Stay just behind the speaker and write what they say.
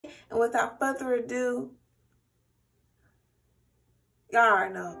And without further ado, y'all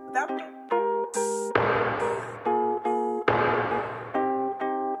already know.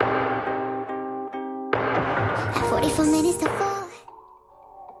 44 minutes to 4.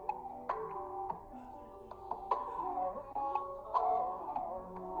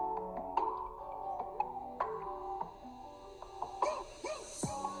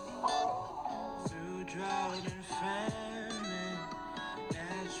 Through drought and famine,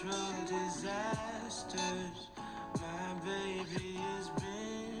 natural disasters, my baby has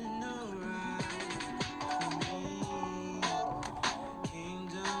been around for me.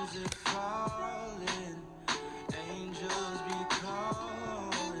 Kingdoms are falling, angels be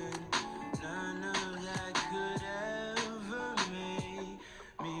calling. None of that could ever make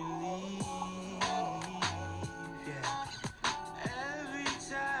me leave. Yeah. Every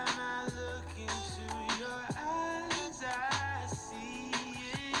time I look into your eyes, I see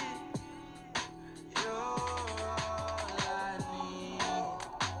it. You're all I need.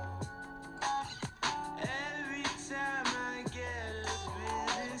 Every time I get a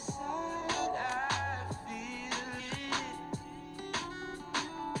bit inside, I feel it.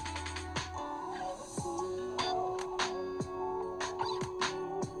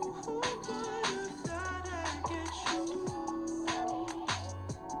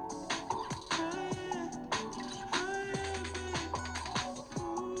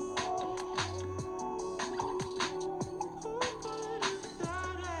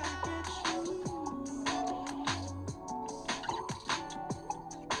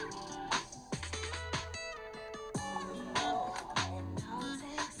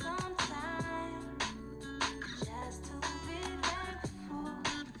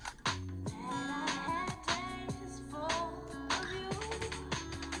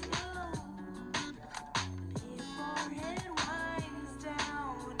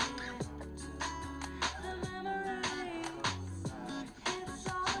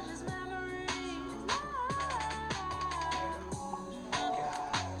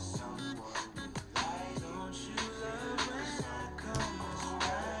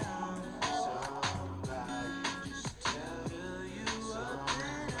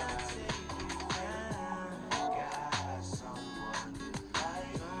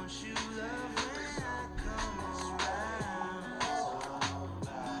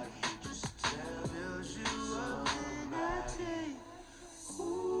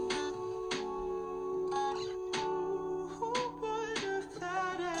 Who would have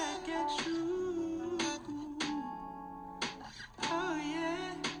thought I'd get you?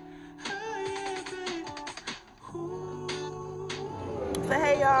 So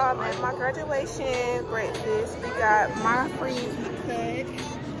hey y'all, I'm at my graduation breakfast. We got my friends cut.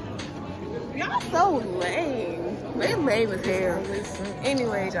 Y'all so lame. They lame as hell.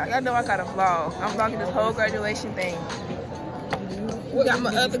 Anyways, y'all know I got a vlog. I'm vlogging this whole graduation thing. We got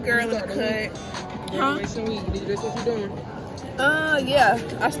my other girl in the cut. Huh? Yeah.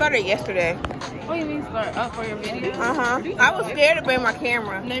 I started yesterday. Oh, you mean start up for your video? I was scared to bring my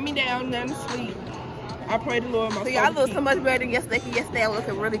camera. Lay me down, let me sleep. I pray the Lord my So y'all look so much better than yesterday. Cause yesterday I was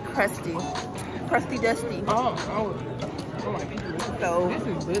looking really crusty, dusty. Oh my So this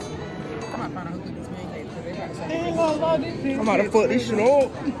is good. I'm about to find out who this man is. I'm about to put this shit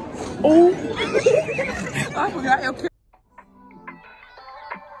up. Oh, I forgot your camera.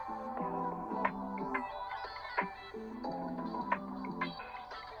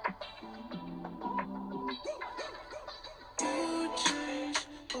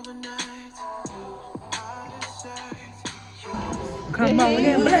 Come on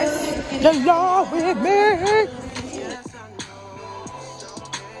and bless the Lord with me.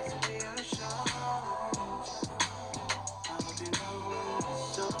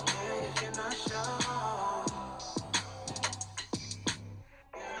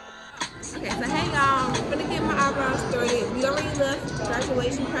 okay, so hey y'all, I'm gonna get my eyebrows started. We already left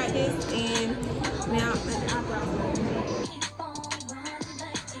graduation practice and now the eyebrows.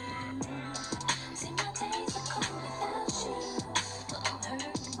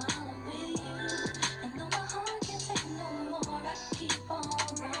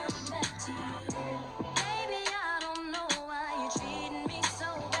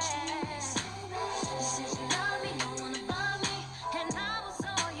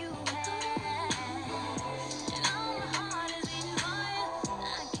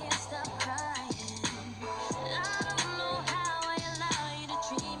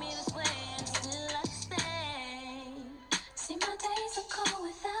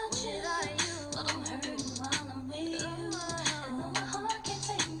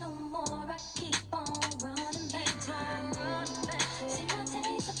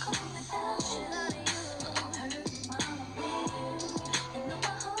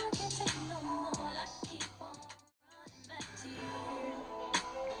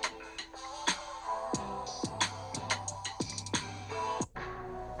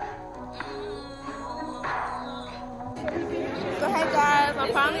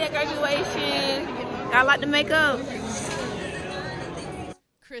 graduation. I like the makeup.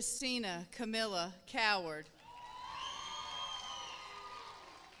 Christina Camilla Coward.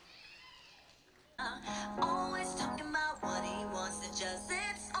 Always talking about what he wants to just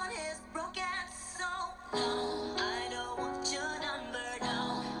sits on his broken soul. No, I don't want your number,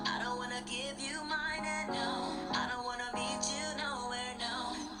 no. I don't wanna give you mine, and no, I don't wanna meet you nowhere,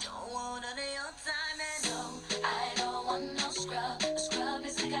 no. Don't want none of your time, and no, I don't want no scrub. A scrub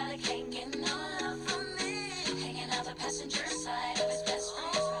is the guy that can't get no love from me. Hanging out the passenger side of his best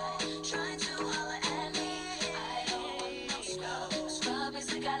friend's ride, trying to holler at me. I don't want no scrub. A scrub is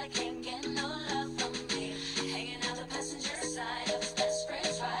the guy that can't get no love from me. Hanging out the passenger side of his best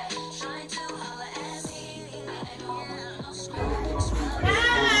friend's ride, trying to holler at me. I don't want no scrub. Scrub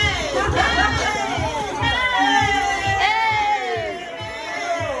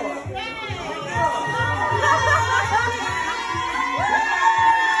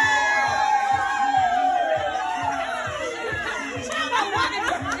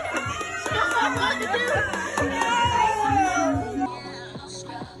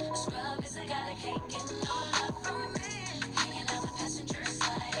Scrub is the guy that can't get no love from me. Hanging out the passenger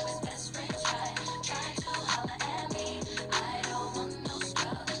side of his best friend's ride, trying to holler at me. I don't want no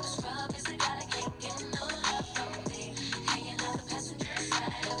scrub. Scrub is the guy that can't get no love from me. Hanging out the passenger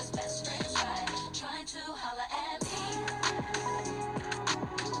side of his best friend's ride, trying to holler at me.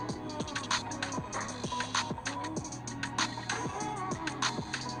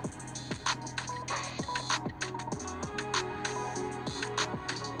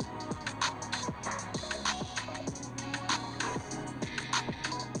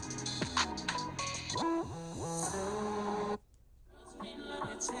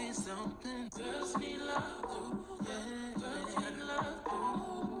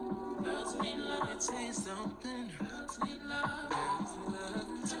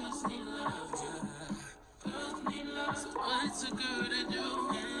 What's a girl to do?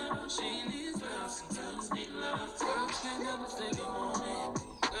 She needs love, sometimes need love. Girls can't never say they want it.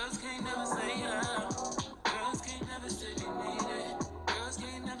 Girls can't never say how. Girls can't never say they need it. Girls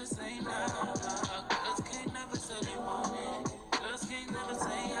can't never say no. Girls can't never say they want it. Girls can't never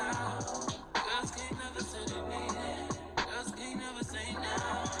say how. Girls can't never say they need it. Girls can't never say no.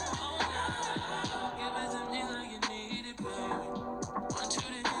 Oh, no. Give it to me like you need it, baby. Want you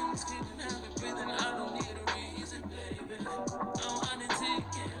to hear me screaming, have it breathing. I don't need a reason, baby. I wanna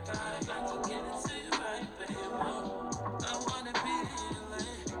take it right, I can get it to you right, baby. I wanna be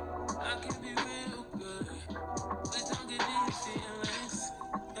healing, I can be real good. Please don't get these feelings.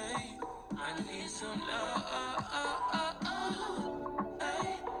 Hey, I need some love. Hey,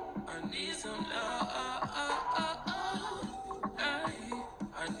 I need some love. Hey,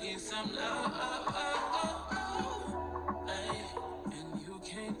 I need some love. Hey, and you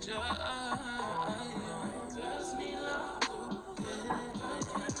can't judge. Girls need love too.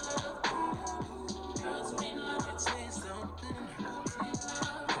 Girls need love. It takes something.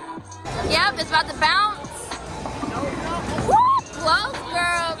 Yep, it's about to bounce. Woo! Close,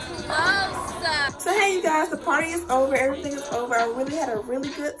 girl, close. So hey you guys, the party is over. Everything is over. I really had a really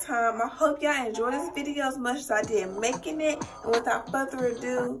good time. I hope y'all enjoyed this video as much as I did making it. And without further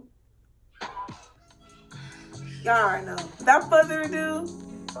ado, y'all already know. Without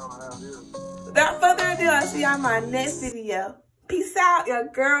further ado, I'll see y'all in my next video. Peace out. Your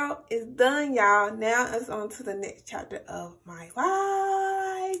girl is done, y'all. Now it's on to the next chapter of my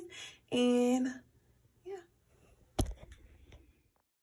life. And